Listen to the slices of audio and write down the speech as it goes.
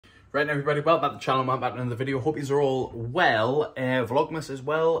Right now everybody, welcome back to the channel, I'm back in the video. Hope you are all well. Vlogmas is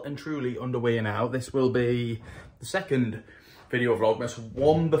well and truly underway now. This will be the second video of Vlogmas,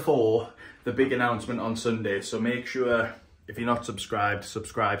 one before the big announcement on Sunday. So make sure, if you're not subscribed,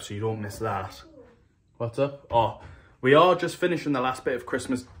 subscribe so you don't miss that. What's up? Oh, we are just finishing the last bit of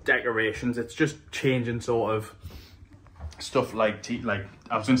Christmas decorations. It's just changing sort of stuff like,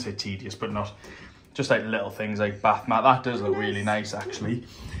 I was going to say tedious, but not. Just like little things like bath mat. That does look really nice actually.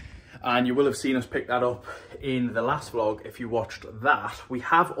 And you will have seen us pick that up in the last vlog if you watched that. We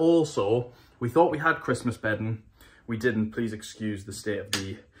have also, we thought we had Christmas bedding. We didn't, please excuse the state of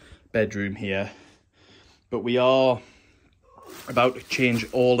the bedroom here. But we are about to change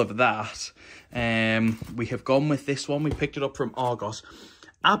all of that. We have gone with this one. We picked it up from Argos.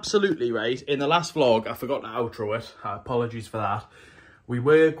 Absolutely right. In the last vlog, I forgot to outro it. Apologies for that. We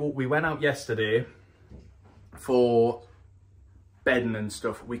went out yesterday for bedding and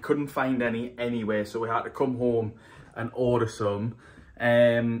stuff. We couldn't find any anywhere, so we had to come home and order some.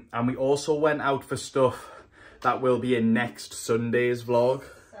 And we also went out for stuff that will be in next Sunday's vlog.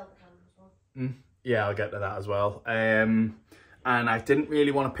 Yeah, I'll get to that as well. And I didn't really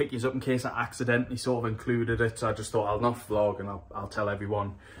want to pick these up in case I accidentally sort of included it, so I just thought I'll not vlog and I'll tell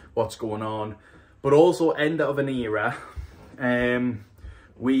everyone what's going on. But also end of an era.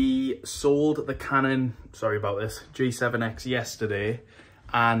 We sold the Canon, sorry about this, G7X yesterday,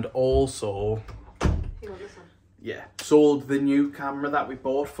 and also, yeah, sold the new camera that we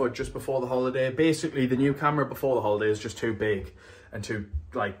bought for just before the holiday. Basically, the new camera before the holiday is just too big and too,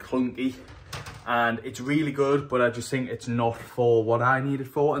 like, clunky. And it's really good, but I just think it's not for what I need it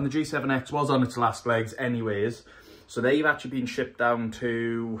for. And the G7X was on its last legs anyways. So they've actually been shipped down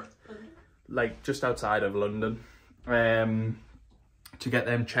to, like, just outside of London. To get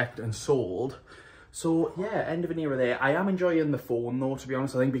them checked and sold. So yeah, end of an era there. I am enjoying the phone though, to be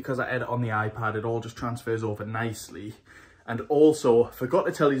honest. I think because I edit on the iPad, it all just transfers over nicely. And also, forgot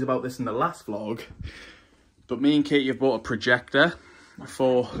to tell you about this in the last vlog, but me and Katie have bought a projector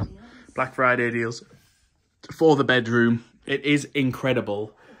for Black Friday deals for the bedroom. It is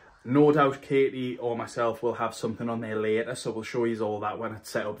incredible. No doubt Katie or myself will have something on there later, so we'll show you all that when it's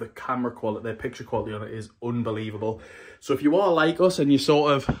set up. The camera quality, the picture quality on it is unbelievable. So if you are like us and you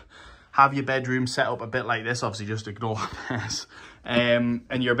sort of have your bedroom set up a bit like this, obviously just ignore this, and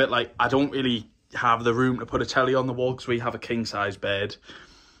you're a bit like, I don't really have the room to put a telly on the wall because we have a king size bed,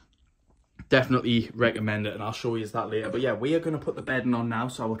 definitely recommend it, and I'll show you that later. But yeah, we are going to put the bedding on now,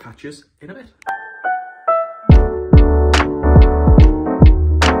 so I will catch you in a bit.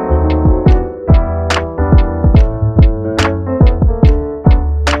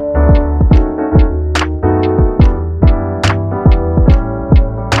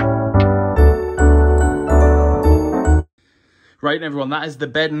 Right, everyone, that is the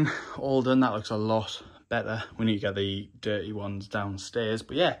bedding all done. That looks a lot better. We need to get the dirty ones downstairs.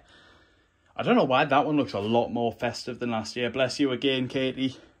 But yeah, I don't know why that one looks a lot more festive than last year. Bless you again,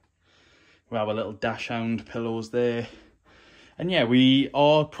 Katie. We have a little dachshund pillows there. And yeah, we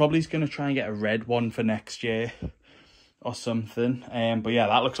are probably going to try and get a red one for next year or something. But yeah,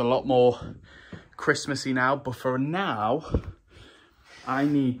 that looks a lot more Christmassy now. But for now, I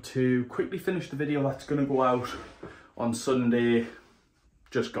need to quickly finish the video that's going to go out on Sunday,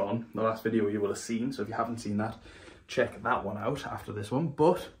 just gone, the last video you will have seen. So if you haven't seen that, check that one out after this one.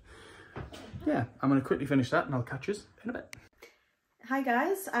 But yeah, I'm going to quickly finish that and I'll catch you in a bit. Hi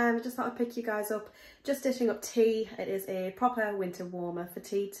guys, just thought I'd pick you guys up. Just dishing up tea. It is a proper winter warmer for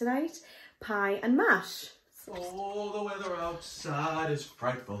tea tonight. Pie and mash. Oh, the weather outside is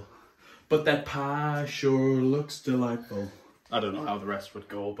frightful, but that pie sure looks delightful. I don't know how the rest would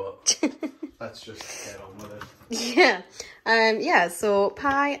go, but let's just get on with it. Yeah. Yeah, so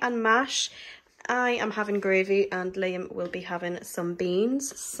pie and mash. I am having gravy and Liam will be having some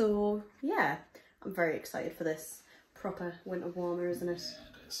beans. So yeah, I'm very excited for this. Proper winter warmer, isn't it? Yeah,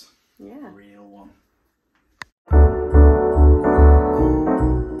 it is. Yeah. Real one.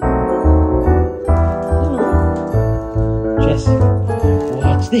 Hello. Jess,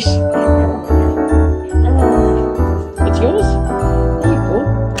 what's this? It's yours? There you go.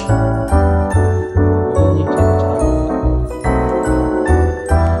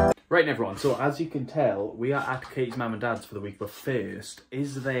 Right, everyone, so as you can tell, we are at Katie's mum and dad's for the week, but first,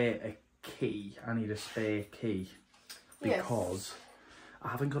 is there a key? I need a spare key because I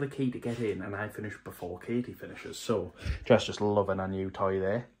haven't got a key to get in and I finish before Katie finishes. So, Jess just loving a new toy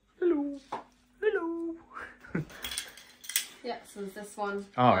there. Hello. Hello. Yeah, so there's this one.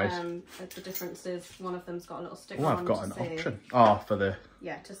 All right. The difference is one of them's got a little sticker on. Oh, I've got an option. Oh, for the...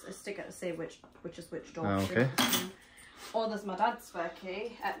 Yeah, just a sticker to say which is which door. Oh, okay. or there's my dad's spare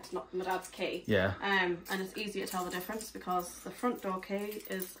key. It's not my dad's key. Yeah. And it's easy to tell the difference because the front door key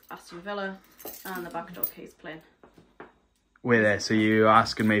is Aston Villa and the back door key is plain. Wait there, so you're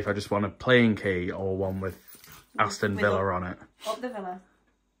asking me if I just want a plain key or one with Aston Villa on it? Up the Villa.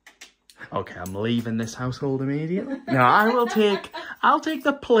 Okay, I'm leaving this household immediately. No, I'll take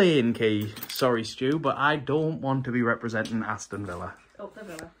the plain key. Sorry, Stu, but I don't want to be representing Aston Villa. Up the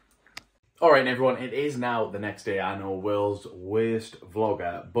Villa. Alright everyone, it is now the next day. I know, world's worst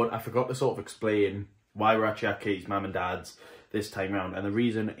vlogger, but I forgot to sort of explain why we're actually at Katie's mum and dad's this time round. And the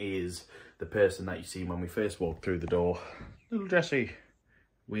reason is the person that you see when we first walked through the door. Little Jessie.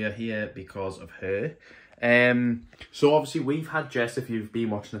 We are here because of her. So obviously we've had Jess, if you've been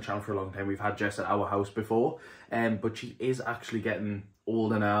watching the channel for a long time, we've had Jess at our house before. But she is actually getting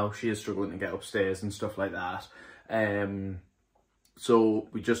older now. She is struggling to get upstairs and stuff like that. So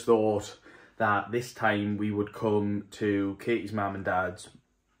we just thought that this time we would come to Katie's mum and dad's.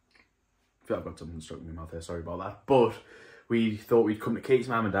 I feel like I've got something stuck in my mouth here, sorry about that. But we thought we'd come to Katie's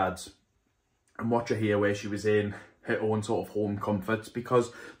mum and dad's and watch her here where she was in her own sort of home comforts,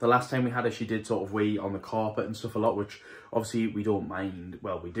 because the last time we had her, she did sort of wee on the carpet and stuff a lot, which obviously we don't mind.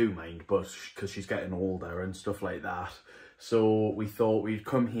 Well, we do mind, but because she's getting older and stuff like that. So we thought we'd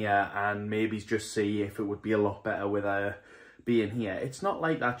come here and maybe just see if it would be a lot better with her being here. It's not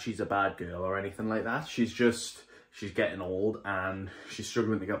like that she's a bad girl or anything like that. She's getting old and she's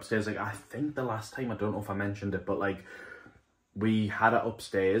struggling to get upstairs. Like, I think the last time, I don't know if I mentioned it, but like, we had her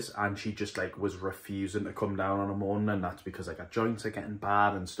upstairs and she just like was refusing to come down on a morning, and that's because like her joints are getting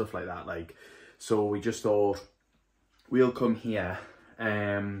bad and stuff like that. Like, so we just thought we'll come here,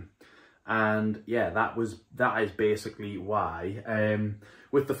 and yeah, that is basically why.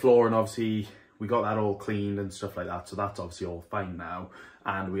 With the flooring, obviously we got that all cleaned and stuff like that, so that's obviously all fine now,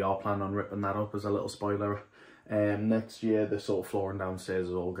 and we are planning on ripping that up as a little spoiler. Next year the sort of flooring downstairs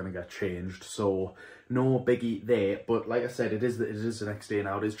is all going to get changed, so no biggie there. But like I said, it is the next day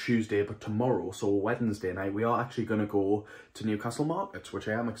now. It is Tuesday, but tomorrow, so Wednesday night, we are actually going to go to Newcastle markets, which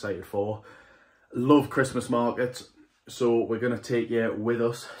I am excited for. Love Christmas markets, so we're going to take you with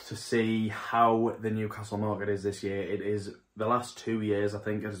us to see how the Newcastle market is this year. It is, the last 2 years I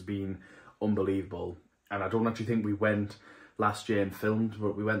think, it has been unbelievable, and I don't actually think we went last year and filmed,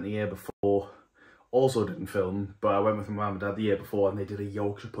 but we went the year before. Also didn't film, but I went with my mum and dad the year before and they did a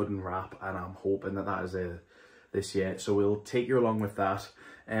Yorkshire pudding wrap, and I'm hoping that that is this year. So we'll take you along with that.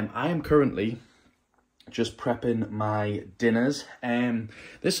 I am currently just prepping my dinners.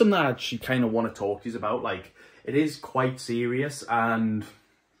 There's something that I actually kind of want to talk to you about. Like, it is quite serious, and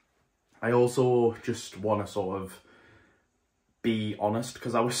I also just want to sort of be honest,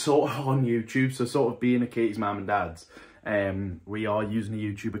 because I was sort of on YouTube, so sort of being a Katie's mum and dad's. We are using a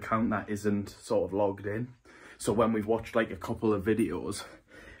YouTube account that isn't sort of logged in, so when we've watched like a couple of videos,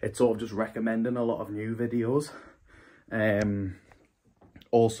 it's sort of just recommending a lot of new videos.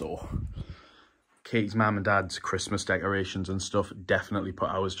 Also, Katie's mum and dad's Christmas decorations and stuff definitely put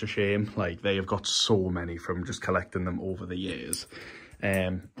ours to shame. Like, they have got so many from just collecting them over the years.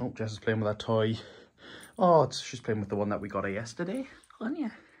 Oh, Jess is playing with that toy. Oh, she's playing with the one that we got her yesterday, aren't you?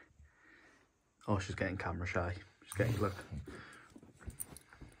 Oh, she's getting camera shy. Look.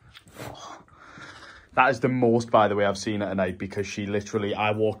 Oh. That is the most, by the way, I've seen at night, because she literally,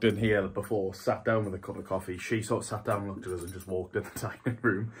 I walked in here before, sat down with a cup of coffee. She sort of sat down, looked at us and just walked in the dining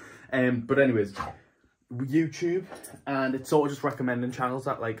room. But anyways, YouTube, and it's sort of just recommending channels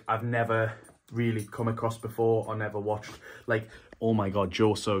that like I've never really come across before or never watched. Like, oh my God,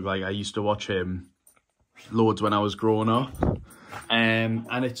 Joe Sugg, like I used to watch him loads when I was growing up. And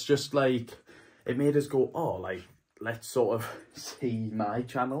it's just like, it made us go, oh, like, let's sort of see my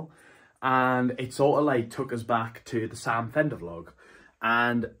channel. And it sort of like took us back to the Sam Fender vlog.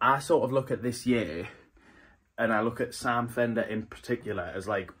 And I sort of look at this year, and I look at Sam Fender in particular as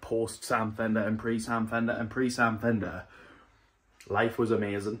like post Sam Fender and pre Sam Fender. And pre Sam Fender, life was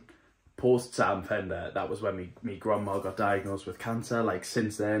amazing. Post Sam Fender, that was when my grandma got diagnosed with cancer. Like,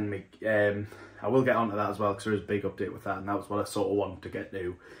 since then, I will get onto that as well, because there is a big update with that, and that was what I sort of wanted to get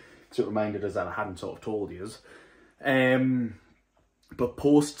to. So it reminded us that I hadn't sort of told you. But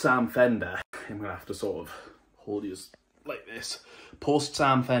post Sam Fender, I'm going to have to sort of hold you like this. Post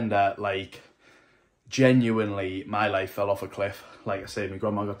Sam Fender, like, genuinely, my life fell off a cliff. Like I said, my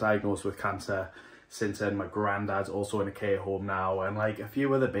grandma got diagnosed with cancer. Since then, my granddad's also in a care home now. And like a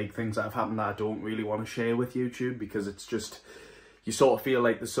few other big things that have happened that I don't really want to share with YouTube, because it's just, you sort of feel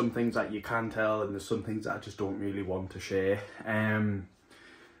like there's some things that you can tell and there's some things that I just don't really want to share. And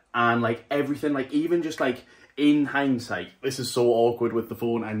like everything, like even just like in hindsight, this is so awkward with the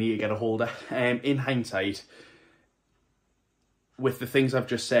phone, I need to get a holder. In hindsight, with the things I've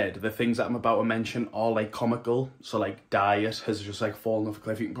just said, the things that I'm about to mention are like comical. So like diet has just like fallen off a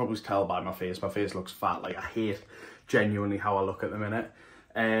cliff. You can probably tell by my face. My face looks fat. Like I hate genuinely how I look at the minute.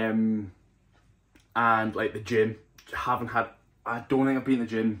 And like the gym, I don't think I've been to the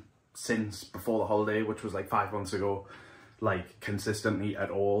gym since before the holiday, which was like 5 months ago, like consistently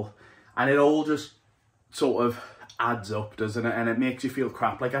at all. And it all just sort of adds up, doesn't it? And it makes you feel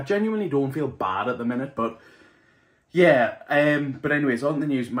crap. Like I genuinely don't feel bad at the minute, but yeah. But anyways, on the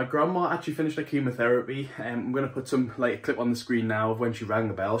news, my grandma actually finished her chemotherapy. I'm going to put some like a clip on the screen now of when she rang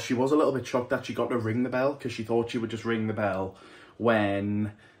the bell. She was a little bit shocked that she got to ring the bell because she thought she would just ring the bell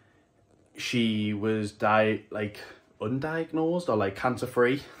when she was undiagnosed or like cancer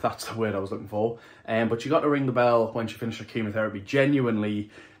free. That's the word I was looking for. But she got to ring the bell when she finished her chemotherapy. Genuinely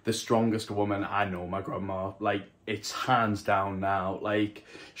the strongest woman I know, my grandma. Like it's hands down now. Like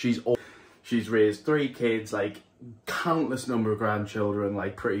she's raised 3 kids, like countless number of grandchildren,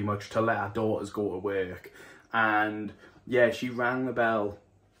 like pretty much to let her daughters go to work. And yeah, she rang the bell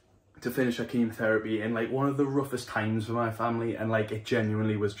to finish her chemotherapy in like one of the roughest times for my family, and like it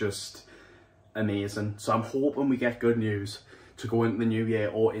genuinely was just amazing. So I'm hoping we get good news to go into the new year,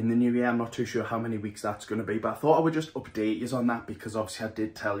 or in the new year. I'm not too sure how many weeks that's going to be, but I thought I would just update you on that because obviously I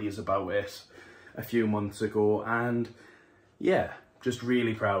did tell you about it a few months ago. And yeah, just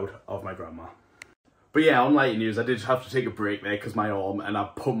really proud of my grandma. But yeah, on lighter news, I did have to take a break there because my arm, and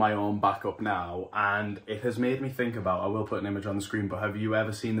I've put my arm back up now, and it has made me think about, I will put an image on the screen, but have you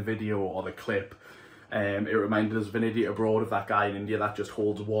ever seen the video or the clip? It reminded us of an idiot abroad of that guy in India that just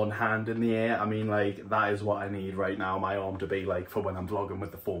holds one hand in the air. I mean, like, that is what I need right now, my arm to be like for when I'm vlogging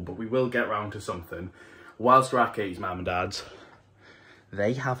with the phone. But we will get round to something. Whilst we're at Katie's mum and dad's,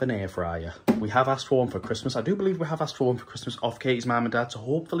 they have an air fryer. We have asked for one for Christmas. I do believe we have asked for one for Christmas off Katie's mum and dad. So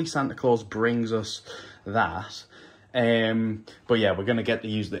hopefully Santa Claus brings us that. But yeah, we're going to get to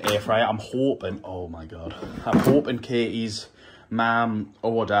use the air fryer. I'm hoping, oh my God, I'm hoping Katie's mum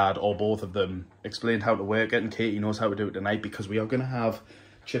or dad or both of them explained how to work it, and Katie knows how to do it tonight, because we are going to have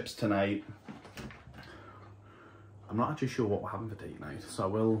chips tonight. I'm not actually sure what we're having for tea tonight, so I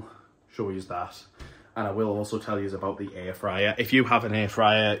will show you that. And I will also tell you about the air fryer. If you have an air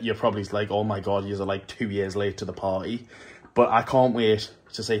fryer, you're probably like, oh my God, you're like 2 years late to the party. But I can't wait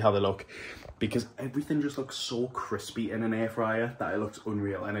to see how they look, because everything just looks so crispy in an air fryer that it looks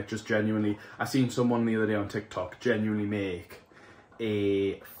unreal. And it just genuinely, I seen someone the other day on TikTok genuinely make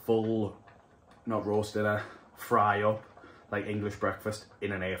a full, not roast dinner, fry up, like English breakfast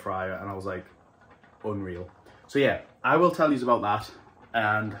in an air fryer. And I was like, unreal. So yeah, I will tell you about that,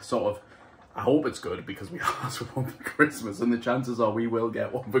 and sort of, I hope it's good, because we asked for one for Christmas, and the chances are we will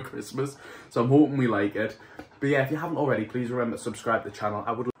get one for Christmas. So I'm hoping we like it. But yeah, if you haven't already, please remember to subscribe to the channel.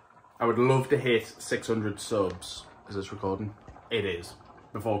 I would love to hit 600 subs. Is this recording? It is.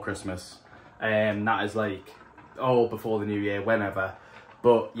 Before Christmas. That is like, oh, before the new year, whenever.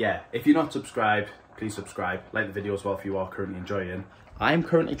 But yeah, if you're not subscribed, please subscribe. Like the video as well if you are currently enjoying. I'm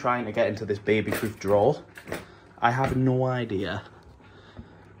currently trying to get into this baby-proof drawer. I have no idea.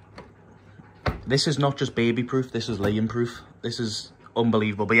 This is not just baby-proof, this is Liam-proof. This is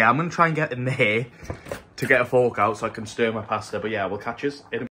unbelievable. But yeah, I'm going to try and get in there to get a fork out so I can stir my pasta. But yeah, we'll catch us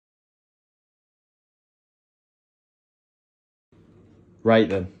in a... Right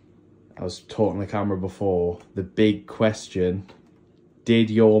then, I was talking to the camera before. The big question, did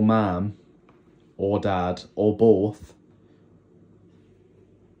your mum or dad or both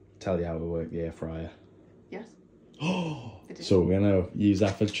tell you how to work the air fryer? Yes. So we're going to use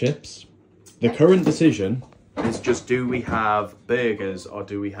that for chips. The current decision is just, do we have burgers or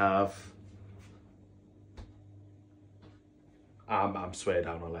do we have... I'm swear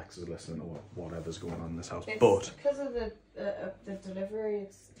down Alexa's listening to whatever's going on in this house. It's but because of the delivery,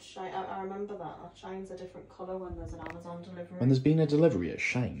 it's shine. I remember that. It shines a different colour when there's an Amazon delivery. when there's been a delivery, it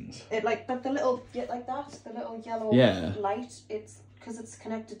shines. It like, but the little, like that, the little yellow light, it's because it's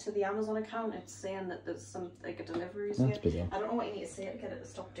connected to the Amazon account. It's saying that there's some, like, a delivery. That's bizarre. I don't know what you need to say to get it to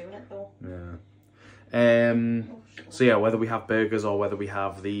stop doing it though. Yeah. So yeah, whether we have burgers or whether we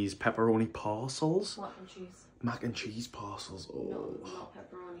have these pepperoni parcels. Mac and cheese. Mac and cheese parcels. Oh. No, not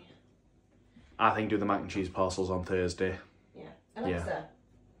pepperoni. I think do the mac and cheese parcels on Thursday. Yeah. Alexa,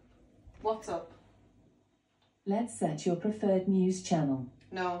 what's up? Let's set your preferred news channel.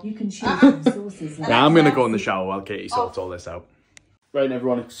 No. You can choose from sources like... Now I'm going to go in the shower while Katie sorts all this out. Right,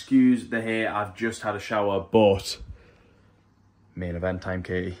 everyone, excuse the hair. I've just had a shower, but... main event time,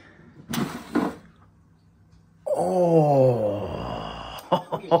 Katie. Oh!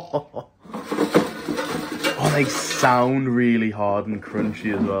 Oh, They sound really hard and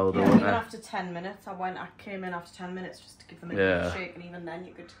crunchy as well, don't even they? after 10 minutes, I came in after 10 minutes just to give them a Yeah. shake, and even then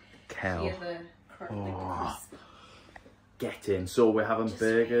you could Tell. hear the crisp. Get in. So we're having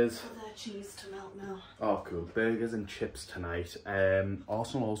burgers. For the cheese to melt now. Oh, cool. Burgers and chips tonight.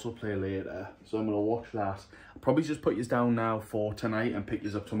 Arsenal also play later, so I'm going to watch that. I'll probably just put you down now for tonight and pick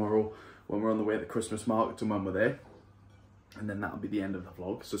you up tomorrow when we're on the way to the Christmas market and when we're there. And then that'll be the end of the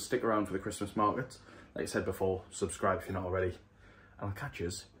vlog. So stick around for the Christmas market. Like I said before, subscribe if you're not already. And I'll catch you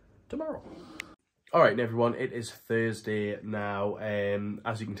tomorrow. Alright everyone, it is Thursday now.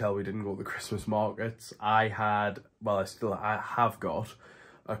 As you can tell, we didn't go to the Christmas markets. I have got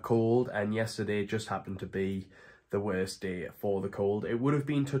a cold, and yesterday just happened to be the worst day for the cold. It would have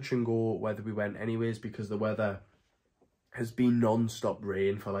been touch and go whether we went anyways, because the weather has been non-stop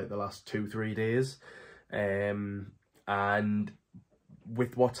rain for like the last 2-3 days. And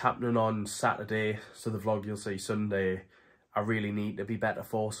with what's happening on Saturday, so the vlog you'll see Sunday, I really need to be better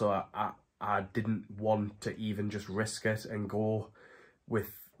for, so I didn't want to even just risk it and go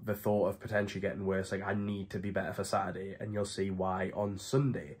with the thought of potentially getting worse. Like, I need to be better for Saturday, and you'll see why on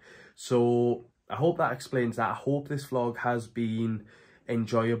Sunday. So I hope that explains that. I hope this vlog has been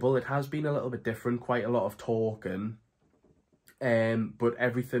enjoyable. It has been a little bit different, quite a lot of talking. But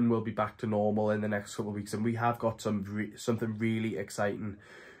everything will be back to normal in the next couple of weeks, and we have got something really exciting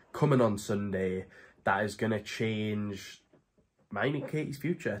coming on Sunday that is going to change mine and Katie's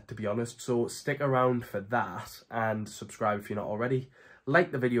future, to be honest. So stick around for that and subscribe if you're not already.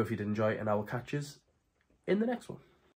 Like the video if you did enjoy it, and I will catch you in the next one.